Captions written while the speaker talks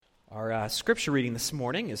Our scripture reading this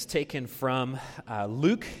morning is taken from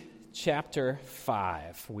Luke chapter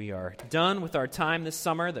 5. We are done with our time this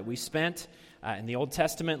summer that we spent in the Old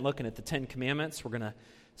Testament looking at the Ten Commandments. We're going to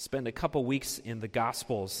spend a couple weeks in the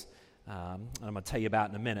Gospels, I'm going to tell you about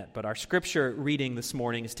in a minute. But our scripture reading this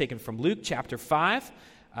morning is taken from Luke chapter 5,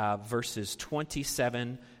 verses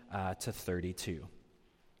 27 to 32.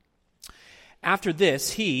 After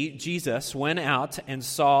this, he, Jesus, went out and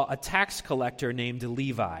saw a tax collector named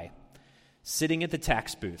Levi sitting at the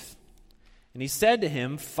tax booth. And he said to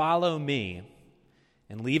him, "Follow me."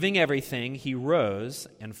 And leaving everything, he rose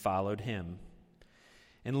and followed him.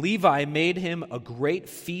 And Levi made him a great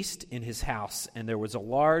feast in his house, and there was a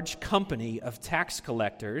large company of tax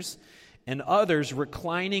collectors and others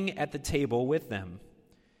reclining at the table with them.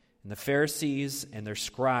 And the Pharisees and their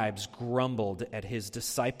scribes grumbled at his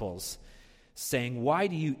disciples, saying, "Why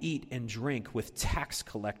do you eat and drink with tax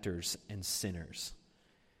collectors and sinners?"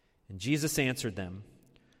 And Jesus answered them,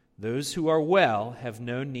 "Those who are well have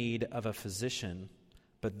no need of a physician,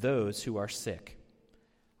 but those who are sick.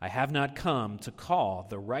 I have not come to call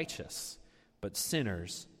the righteous, but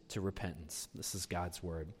sinners to repentance." This is God's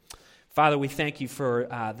word. Father, we thank you for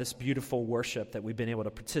this beautiful worship that we've been able to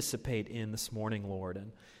participate in this morning, Lord,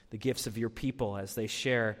 and the gifts of your people as they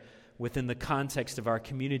share within the context of our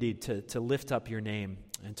community to lift up your name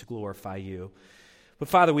and to glorify you. But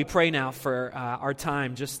Father, we pray now for our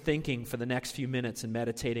time just thinking for the next few minutes and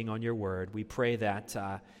meditating on your word. We pray that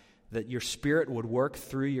your Spirit would work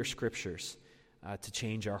through your scriptures to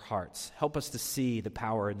change our hearts. Help us to see the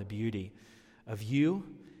power and the beauty of you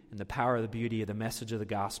and the power and the beauty of the message of the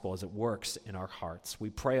gospel as it works in our hearts. We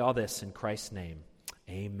pray all this in Christ's name.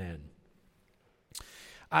 Amen.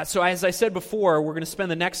 So as I said before, we're going to spend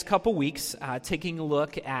the next couple weeks taking a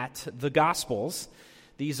look at the Gospels.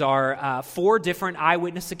 These are 4 different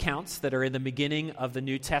eyewitness accounts that are in the beginning of the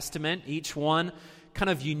New Testament, each one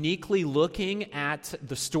kind of uniquely looking at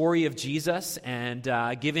the story of Jesus and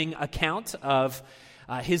giving account of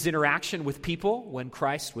his interaction with people when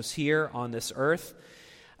Christ was here on this earth.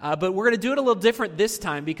 But we're going to do it a little different this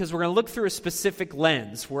time because we're going to look through a specific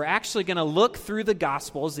lens. We're actually going to look through the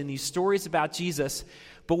Gospels in these stories about Jesus,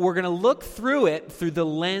 but we're going to look through it through the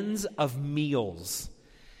lens of meals.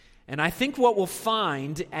 And I think what we'll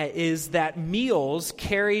find is that meals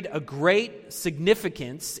carried a great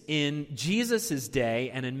significance in Jesus' day,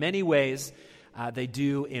 and in many ways they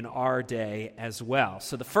do in our day as well.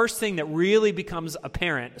 So the first thing that really becomes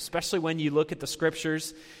apparent, especially when you look at the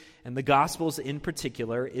Scriptures and the Gospels in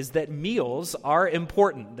particular, is that meals are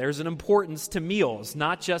important. There's an importance to meals,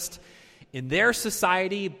 not just in their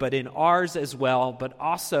society, but in ours as well, but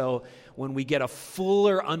also when we get a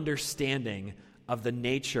fuller understanding of the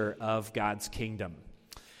nature of God's kingdom.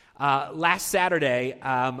 Last Saturday,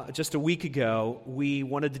 just a week ago, we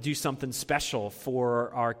wanted to do something special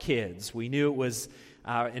for our kids. We knew it was,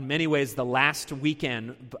 in many ways, the last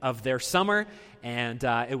weekend of their summer, and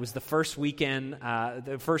it was the first weekend,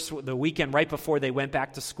 the weekend right before they went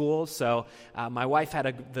back to school. So my wife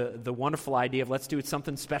had the wonderful idea of let's do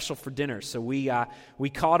something special for dinner. So we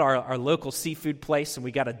called our local seafood place, and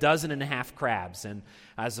we got 12.5 crabs. And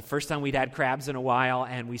it was the first time we'd had crabs in a while,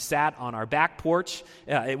 and we sat on our back porch.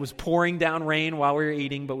 It was pouring down rain while we were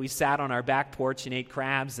eating, but we sat on our back porch and ate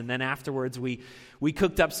crabs. And then afterwards, we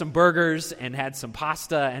cooked up some burgers and had some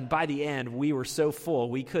pasta, and by the end, we were so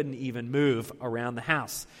full we couldn't even move around the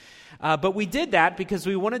house. But we did that because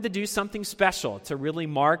we wanted to do something special to really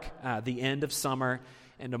mark the end of summer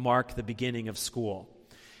and to mark the beginning of school.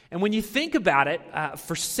 And when you think about it,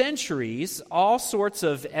 for centuries, all sorts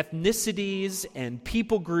of ethnicities and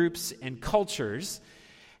people groups and cultures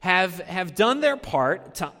have done their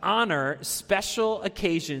part to honor special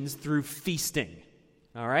occasions through feasting.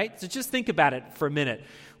 All right? So just think about it for a minute.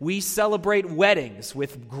 We celebrate weddings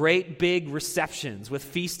with great big receptions, with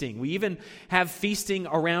feasting. We even have feasting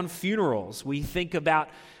around funerals. We think about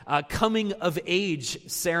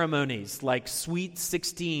coming-of-age ceremonies like Sweet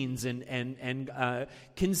 16s and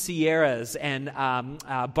quinceañeras and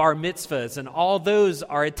bar mitzvahs, and all those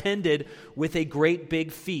are attended with a great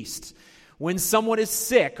big feast. When someone is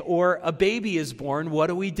sick or a baby is born, what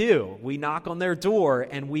do? We knock on their door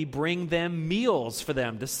and we bring them meals for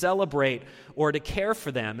them to celebrate or to care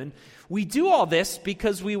for them. And we do all this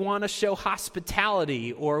because we want to show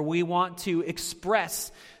hospitality or we want to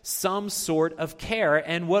express some sort of care.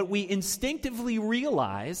 And what we instinctively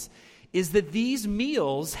realize is that these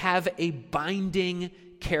meals have a binding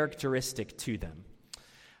characteristic to them.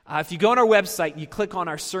 If you go on our website and you click on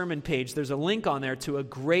our sermon page, there's a link on there to a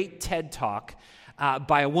great TED Talk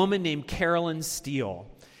by a woman named Carolyn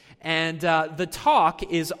Steele. And the talk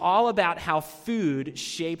is all about how food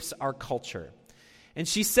shapes our culture. And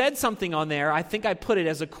she said something on there, I think I put it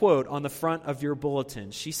as a quote on the front of your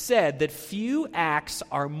bulletin. She said that few acts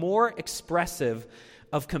are more expressive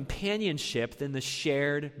of companionship than the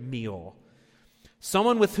shared meal.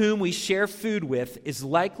 Someone with whom we share food with is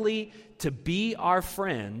likely to be our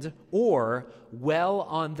friend or well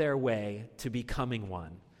on their way to becoming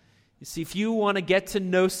one. You see, if you want to get to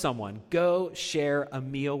know someone, go share a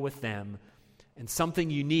meal with them, and something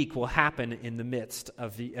unique will happen in the midst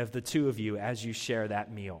of the two of you as you share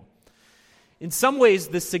that meal. In some ways,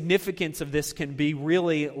 the significance of this can be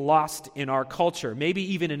really lost in our culture,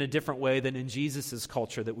 maybe even in a different way than in Jesus'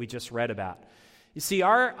 culture that we just read about. You see,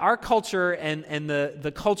 our culture and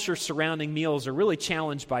the culture surrounding meals are really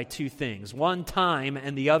challenged by two things. One, time,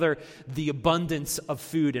 and the other, the abundance of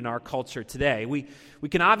food in our culture today. We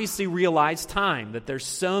can obviously realize time, that there's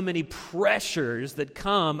so many pressures that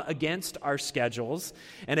come against our schedules,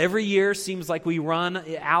 and every year seems like we run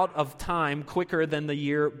out of time quicker than the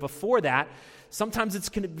year before that. Sometimes it's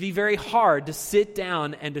going to be very hard to sit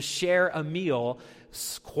down and to share a meal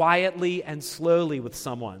quietly and slowly with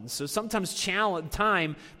someone. So sometimes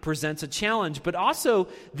time presents a challenge, but also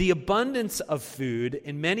the abundance of food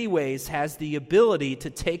in many ways has the ability to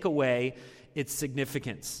take away its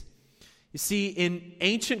significance. You see, in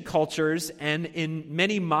ancient cultures and in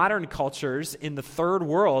many modern cultures in the third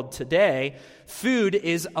world today, food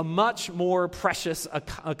is a much more precious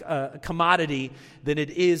a commodity than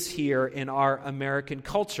it is here in our American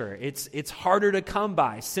culture. It's harder to come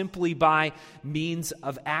by simply by means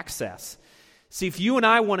of access. See, if you and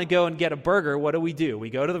I want to go and get a burger, what do? We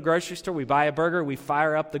go to the grocery store, we buy a burger, we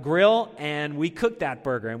fire up the grill, and we cook that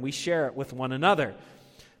burger, and we share it with one another.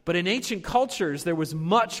 But in ancient cultures, there was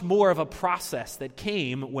much more of a process that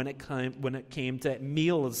came when it came to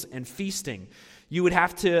meals and feasting. You would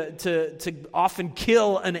have to often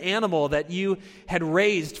kill an animal that you had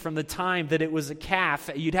raised from the time that it was a calf.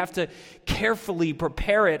 You'd have to carefully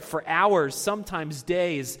prepare it for hours, sometimes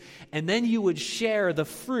days, and then you would share the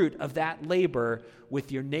fruit of that labor with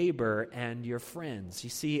your neighbor and your friends. You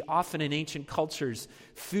see, often in ancient cultures,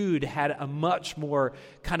 food had a much more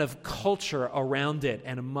kind of culture around it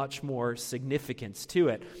and a much more significance to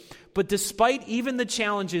it. But despite even the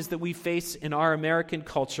challenges that we face in our American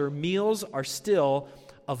culture, meals are still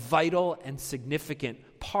a vital and significant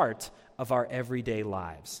part of our everyday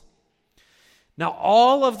lives. Now,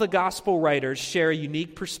 all of the gospel writers share a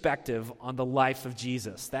unique perspective on the life of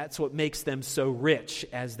Jesus. That's what makes them so rich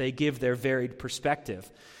as they give their varied perspective.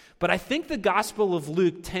 But I think the Gospel of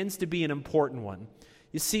Luke tends to be an important one.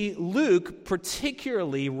 You see, Luke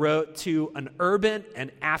particularly wrote to an urban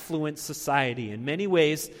and affluent society, in many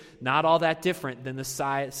ways not all that different than the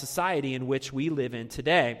society in which we live in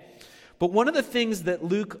today. But one of the things that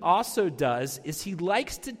Luke also does is he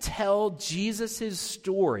likes to tell Jesus'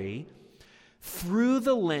 story through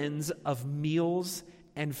the lens of meals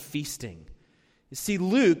and feasting. You see,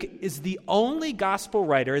 Luke is the only gospel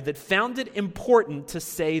writer that found it important to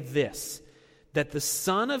say this, that the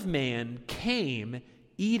Son of Man came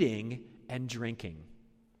eating and drinking.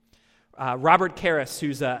 Robert Karras,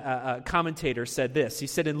 who's a commentator, said this. He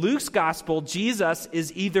said, in Luke's gospel, Jesus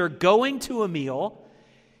is either going to a meal,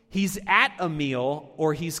 he's at a meal,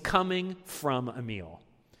 or he's coming from a meal.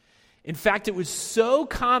 In fact, it was so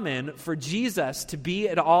common for Jesus to be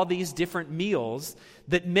at all these different meals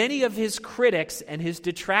that many of his critics and his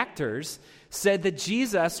detractors said that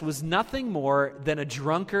Jesus was nothing more than a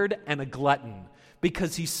drunkard and a glutton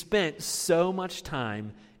because he spent so much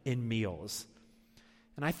time in meals.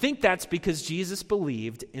 And I think that's because Jesus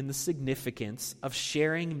believed in the significance of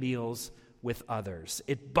sharing meals with others.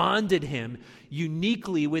 It bonded him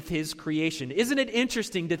uniquely with his creation. Isn't it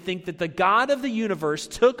interesting to think that the God of the universe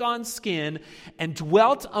took on skin and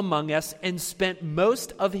dwelt among us and spent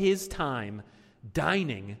most of his time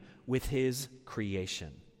dining with his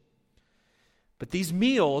creation? But these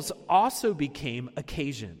meals also became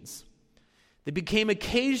occasions. They became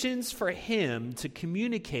occasions for him to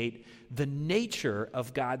communicate the nature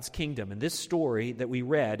of God's kingdom. And this story that we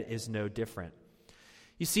read is no different.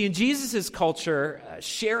 You see, in Jesus' culture,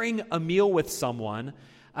 sharing a meal with someone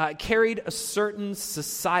carried a certain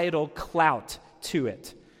societal clout to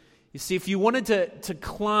it. You see, if you wanted to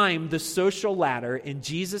climb the social ladder in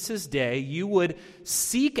Jesus' day, you would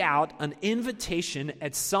seek out an invitation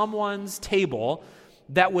at someone's table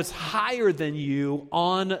that was higher than you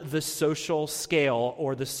on the social scale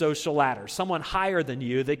or the social ladder. Someone higher than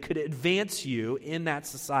you that could advance you in that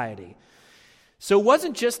society. So it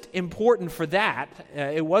wasn't just important for that.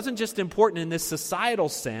 It wasn't just important in this societal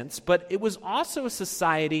sense, but it was also a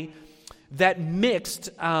society that mixed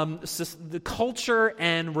the culture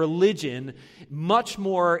and religion much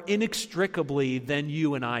more inextricably than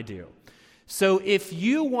you and I do. So if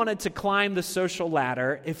you wanted to climb the social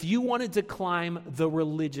ladder, if you wanted to climb the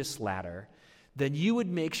religious ladder, then you would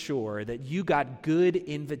make sure that you got good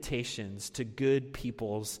invitations to good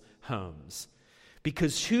people's homes.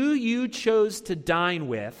 Because who you chose to dine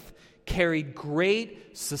with carried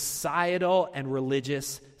great societal and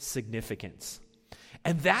religious significance.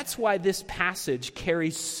 And that's why this passage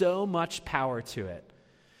carries so much power to it.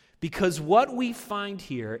 Because what we find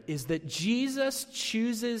here is that Jesus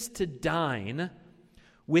chooses to dine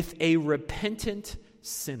with a repentant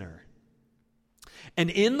sinner.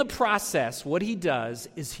 And in the process, what he does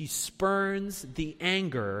is he spurns the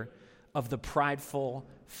anger of the prideful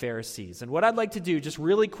Pharisees. And what I'd like to do just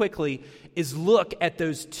really quickly is look at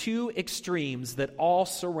those two extremes that all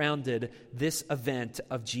surrounded this event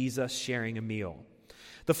of Jesus sharing a meal.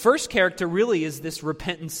 The first character really is this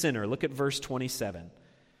repentant sinner. Look at verse 27.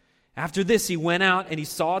 After this, he went out and he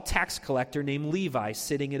saw a tax collector named Levi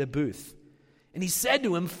sitting at a booth. And he said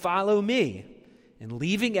to him, "Follow me." And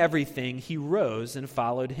leaving everything, he rose and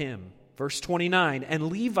followed him. Verse 29, and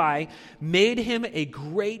Levi made him a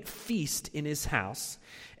great feast in his house.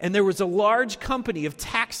 And there was a large company of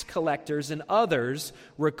tax collectors and others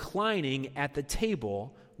reclining at the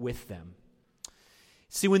table with them.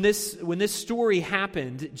 See, when this story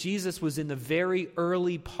happened, Jesus was in the very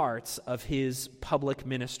early parts of his public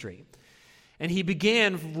ministry. And he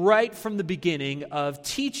began right from the beginning of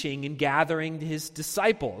teaching and gathering his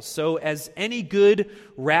disciples. So as any good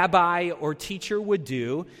rabbi or teacher would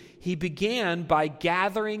do, he began by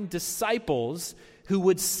gathering disciples who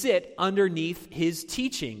would sit underneath his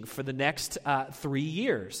teaching for the next 3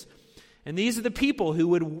 years. And these are the people who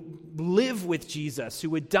would live with Jesus,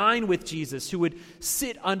 who would dine with Jesus, who would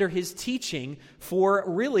sit under his teaching for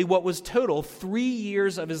really what was total 3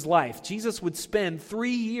 years of his life. Jesus would spend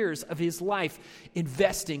 3 years of his life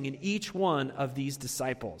investing in each one of these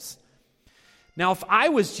disciples. Now, if I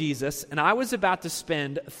was Jesus and I was about to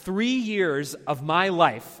spend 3 years of my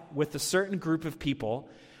life with a certain group of people,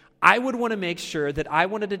 I would want to make sure that I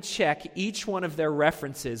wanted to check each one of their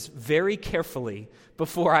references very carefully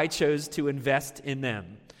before I chose to invest in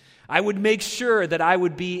them. I would make sure that I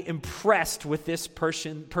would be impressed with this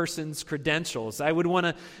person's credentials. I would want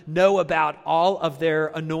to know about all of their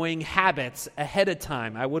annoying habits ahead of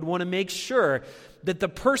time. I would want to make sure that the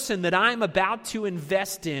person that I'm about to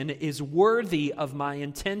invest in is worthy of my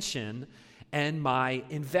intention and my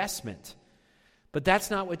investment. But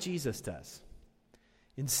that's not what Jesus does.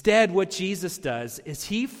 Instead, what Jesus does is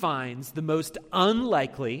he finds the most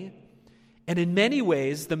unlikely and in many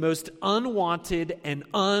ways the most unwanted and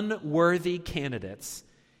unworthy candidates,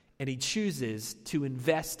 and he chooses to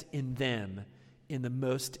invest in them in the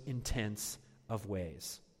most intense of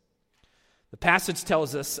ways. The passage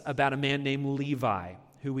tells us about a man named Levi,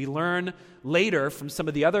 who we learn later from some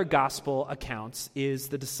of the other gospel accounts is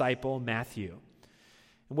the disciple Matthew.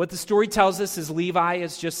 And what the story tells us is Levi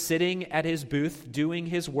is just sitting at his booth, doing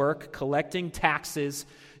his work, collecting taxes,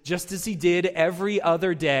 just as he did every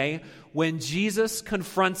other day when Jesus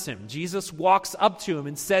confronts him. Jesus walks up to him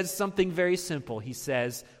and says something very simple. He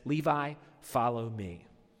says, "Levi, follow me."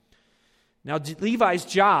 Now, Levi's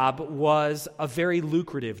job was a very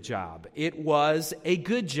lucrative job. It was a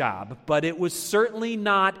good job, but it was certainly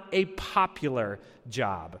not a popular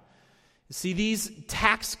job. See, these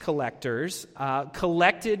tax collectors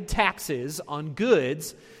collected taxes on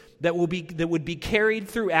goods that would be carried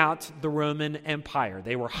throughout the Roman Empire.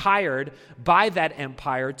 They were hired by that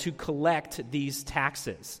empire to collect these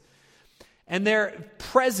taxes. And their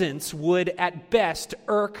presence would at best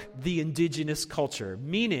irk the indigenous culture,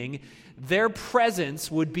 meaning their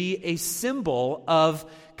presence would be a symbol of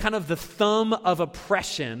kind of the thumb of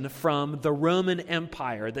oppression from the Roman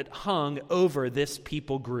Empire that hung over this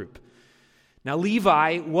people group. Now,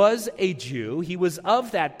 Levi was a Jew. He was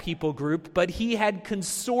of that people group, but he had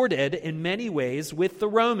consorted in many ways with the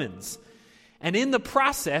Romans. And in the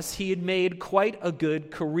process, he had made quite a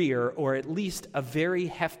good career, or at least a very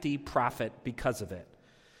hefty profit because of it.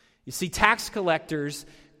 You see, tax collectors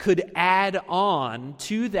could add on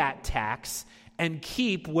to that tax and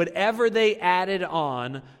keep whatever they added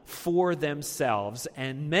on for themselves.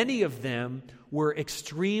 And many of them were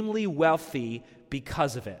extremely wealthy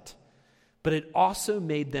because of it. But it also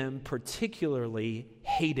made them particularly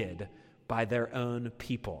hated by their own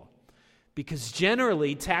people. Because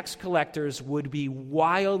generally, tax collectors would be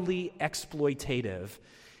wildly exploitative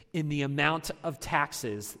in the amount of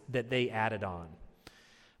taxes that they added on.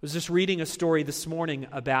 was just reading a story this morning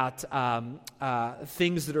about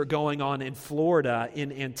things that are going on in Florida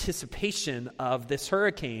in anticipation of this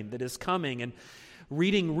hurricane that is coming, and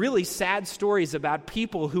reading really sad stories about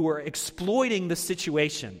people who are exploiting the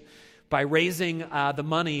situation by raising the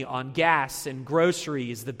money on gas and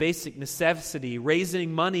groceries, the basic necessity,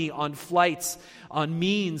 raising money on flights, on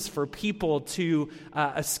means for people to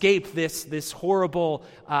escape this horrible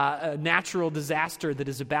natural disaster that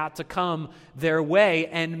is about to come their way.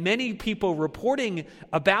 And many people reporting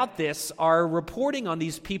about this are reporting on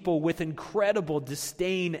these people with incredible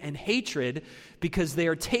disdain and hatred because they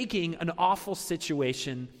are taking an awful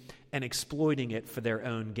situation and exploiting it for their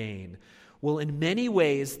own gain. Well, in many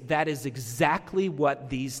ways, that is exactly what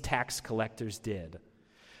these tax collectors did.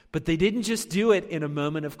 But they didn't just do it in a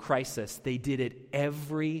moment of crisis. They did it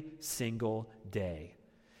every single day.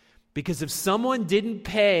 Because if someone didn't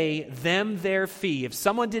pay them their fee, if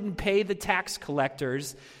someone didn't pay the tax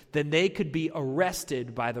collectors, then they could be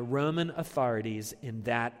arrested by the Roman authorities in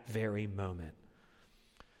that very moment.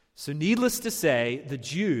 So needless to say, the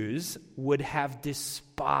Jews would have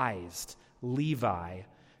despised Levi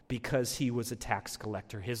because he was a tax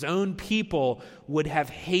collector. His own people would have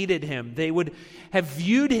hated him. They would have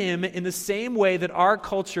viewed him in the same way that our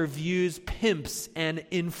culture views pimps and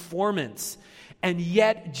informants. And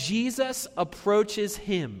yet Jesus approaches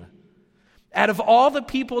him. Out of all the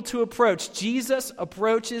people to approach, Jesus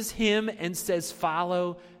approaches him and says,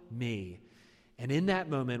 "Follow me." And in that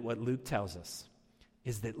moment, what Luke tells us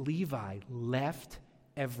is that Levi left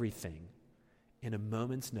everything in a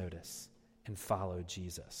moment's notice and followed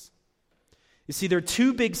Jesus. You see, there are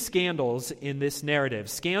two big scandals in this narrative.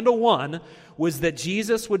 Scandal one was that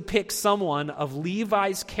Jesus would pick someone of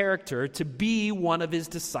Levi's character to be one of his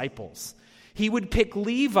disciples. He would pick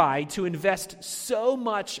Levi to invest so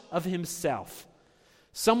much of himself,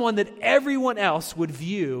 someone that everyone else would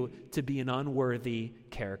view to be an unworthy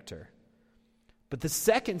character. But the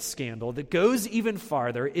second scandal that goes even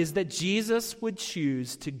farther is that Jesus would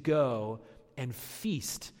choose to go and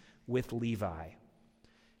feast with Levi.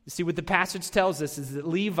 You see, what the passage tells us is that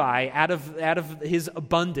Levi, out of his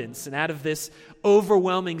abundance and out of this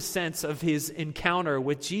overwhelming sense of his encounter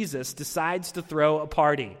with Jesus, decides to throw a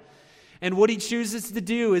party. And what he chooses to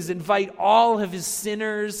do is invite all of his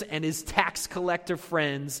sinners and his tax collector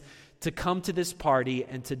friends to come to this party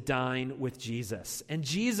and to dine with Jesus. And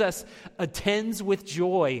Jesus attends with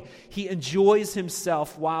joy. He enjoys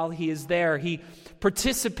himself while he is there. He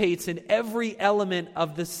participates in every element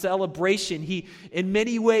of the celebration. He, in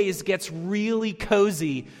many ways, gets really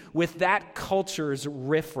cozy with that culture's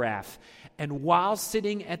riffraff. And while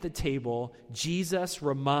sitting at the table, Jesus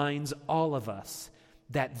reminds all of us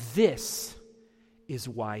that this is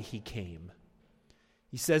why he came.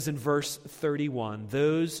 He says in verse 31,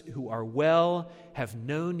 "Those who are well have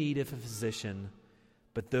no need of a physician,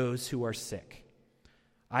 but those who are sick.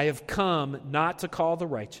 I have come not to call the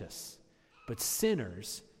righteous, but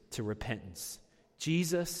sinners to repentance."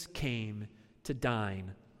 Jesus came to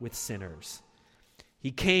dine with sinners.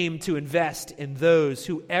 He came to invest in those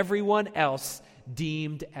who everyone else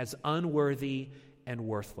deemed as unworthy and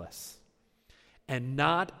worthless. And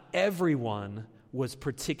not everyone was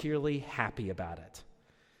particularly happy about it.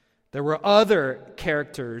 There were other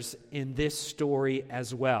characters in this story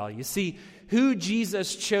as well. You see, who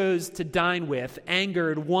Jesus chose to dine with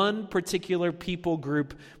angered one particular people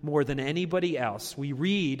group more than anybody else. We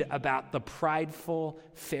read about the prideful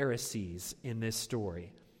Pharisees in this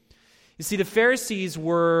story. You see, the Pharisees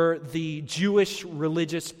were the Jewish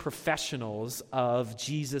religious professionals of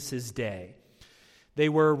Jesus' day. They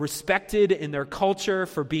were respected in their culture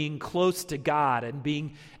for being close to God and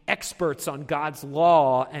being experts on God's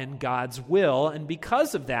law and God's will. And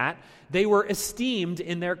because of that, they were esteemed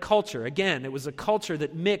in their culture. Again, it was a culture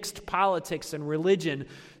that mixed politics and religion,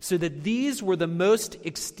 so that these were the most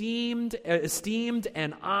esteemed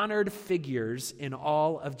and honored figures in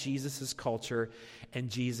all of Jesus' culture and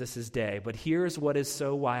Jesus' day. But here's what is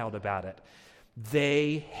so wild about it.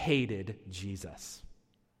 They hated Jesus.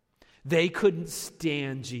 They couldn't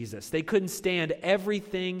stand Jesus. They couldn't stand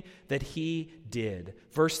everything that he did.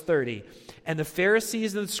 Verse 30, "And the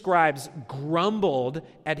Pharisees and the scribes grumbled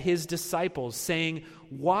at his disciples, saying,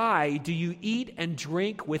 'Why do you eat and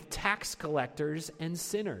drink with tax collectors and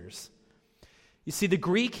sinners?'" You see, the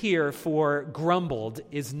Greek here for grumbled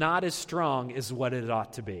is not as strong as what it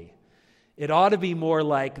ought to be. It ought to be more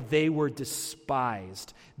like they were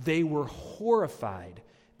despised. They were horrified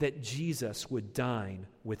that Jesus would dine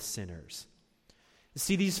with sinners.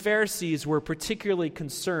 See, these Pharisees were particularly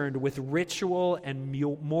concerned with ritual and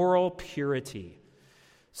moral purity.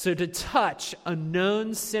 So to touch a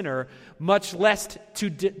known sinner, much less to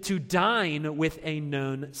dine with a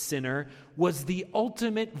known sinner, was the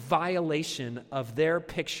ultimate violation of their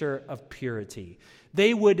picture of purity.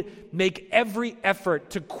 They would make every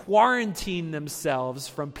effort to quarantine themselves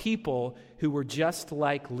from people who were just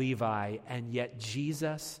like Levi, and yet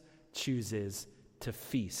Jesus chooses to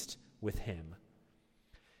feast with him.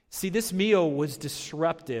 See, this meal was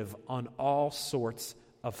disruptive on all sorts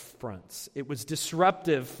of fronts. It was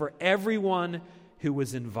disruptive for everyone who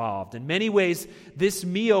was involved. In many ways, this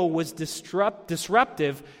meal was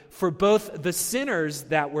disruptive for both the sinners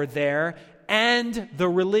that were there and the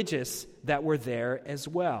religious that were there as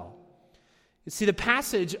well. You see, the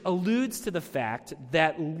passage alludes to the fact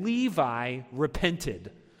that Levi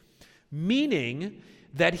repented, meaning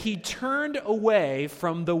that he turned away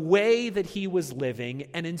from the way that he was living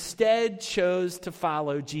and instead chose to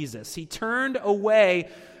follow Jesus. He turned away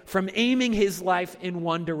from aiming his life in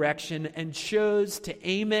one direction and chose to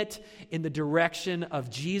aim it in the direction of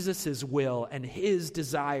Jesus' will and his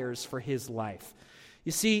desires for his life.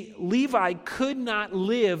 You see, Levi could not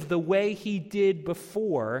live the way he did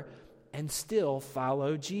before and still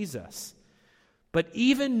follow Jesus. But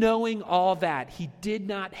even knowing all that, he did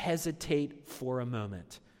not hesitate for a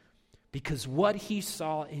moment, because what he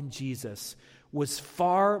saw in Jesus was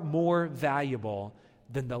far more valuable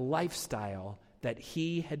than the lifestyle that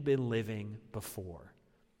he had been living before.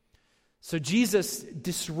 So Jesus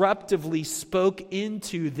disruptively spoke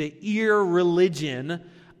into the irreligion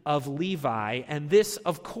of Levi, and this,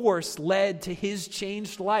 of course, led to his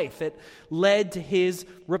changed life. It led to his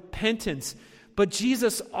repentance. But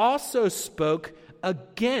Jesus also spoke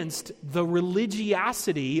against the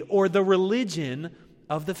religiosity or the religion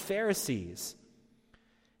of the Pharisees.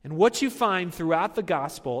 And what you find throughout the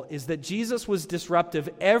gospel is that Jesus was disruptive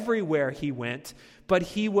everywhere he went, but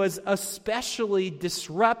he was especially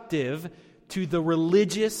disruptive to the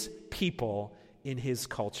religious people in his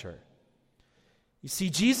culture. You see,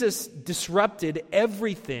 Jesus disrupted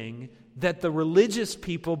everything that the religious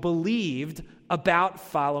people believed about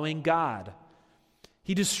following God.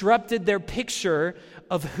 He disrupted their picture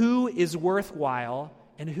of who is worthwhile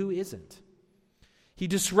and who isn't. He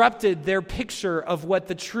disrupted their picture of what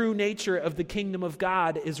the true nature of the kingdom of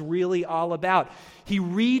God is really all about. He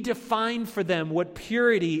redefined for them what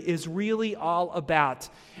purity is really all about.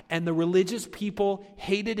 And the religious people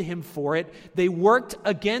hated him for it. They worked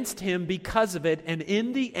against him because of it. And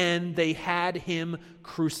in the end, they had him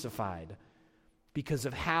crucified because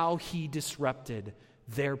of how he disrupted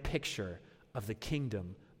their picture of the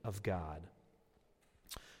kingdom of God.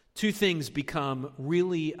 Two things become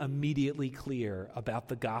really immediately clear about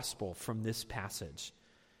the gospel from this passage.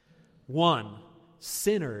 One,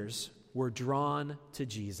 sinners were drawn to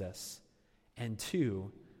Jesus. And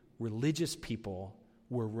two, religious people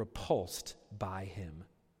were repulsed by him.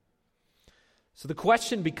 So the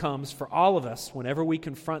question becomes for all of us whenever we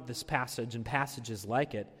confront this passage and passages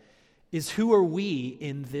like it, is who are we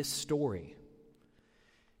in this story?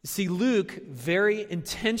 See, Luke very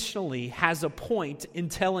intentionally has a point in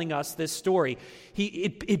telling us this story.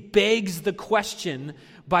 It begs the question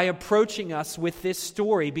by approaching us with this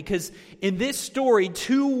story, because in this story,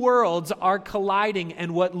 two worlds are colliding,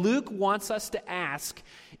 and what Luke wants us to ask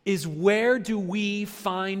is, where do we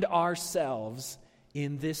find ourselves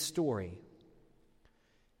in this story?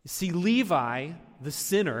 You see, Levi, the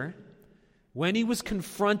sinner, when he was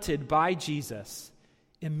confronted by Jesus,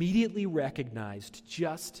 immediately recognized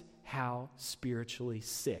just how spiritually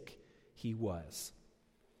sick he was.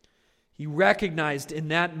 He recognized in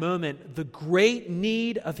that moment the great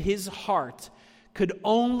need of his heart could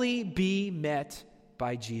only be met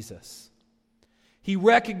by Jesus. He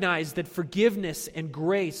recognized that forgiveness and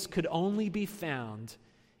grace could only be found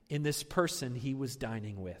in this person he was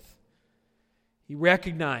dining with. He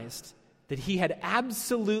recognized that he had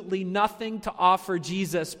absolutely nothing to offer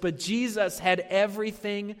Jesus, but Jesus had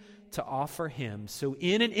everything to offer him. So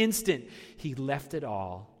in an instant, he left it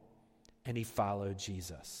all and he followed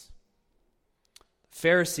Jesus.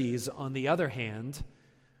 Pharisees, on the other hand,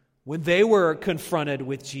 when they were confronted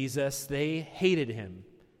with Jesus, they hated him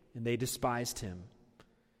and they despised him.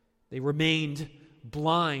 They remained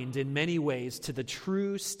blind in many ways to the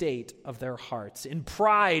true state of their hearts. In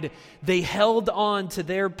pride, they held on to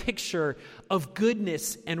their picture of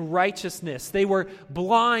goodness and righteousness. They were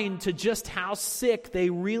blind to just how sick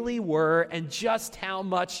they really were and just how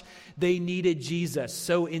much they needed Jesus.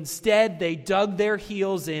 So instead, they dug their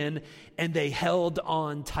heels in and they held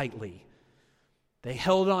on tightly. They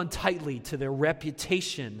held on tightly to their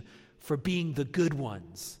reputation for being the good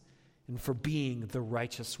ones and for being the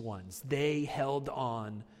righteous ones. They held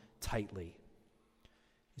on tightly.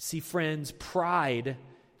 You see, friends, pride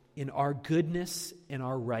in our goodness and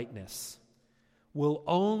our rightness will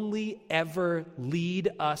only ever lead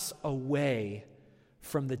us away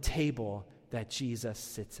from the table that Jesus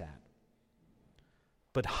sits at.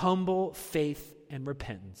 But humble faith and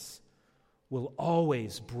repentance will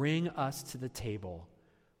always bring us to the table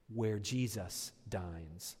where Jesus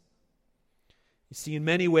dines. You see, in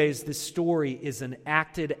many ways, this story is an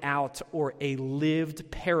acted out or a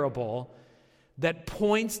lived parable that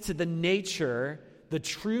points to the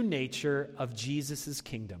true nature of Jesus'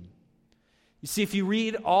 kingdom. You see, if you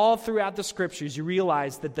read all throughout the scriptures, you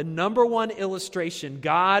realize that the number one illustration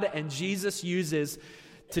God and Jesus uses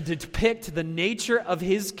to depict the nature of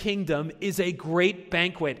his kingdom is a great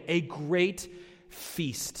banquet, a great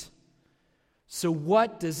feast. So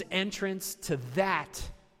what does entrance to that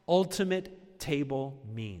ultimate table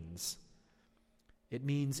means? It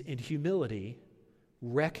means in humility,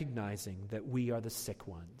 recognizing that we are the sick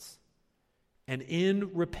ones, and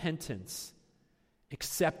in repentance,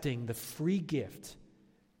 accepting the free gift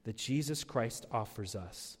that Jesus Christ offers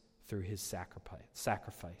us through his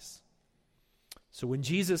sacrifice. So when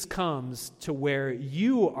Jesus comes to where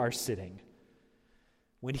you are sitting,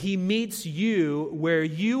 when he meets you where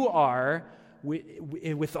you are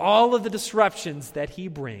with all of the disruptions that he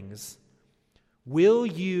brings, will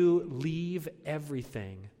you leave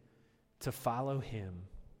everything to follow him,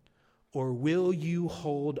 or will you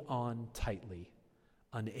hold on tightly,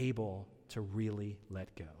 unable to really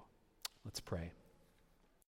let go? Let's pray.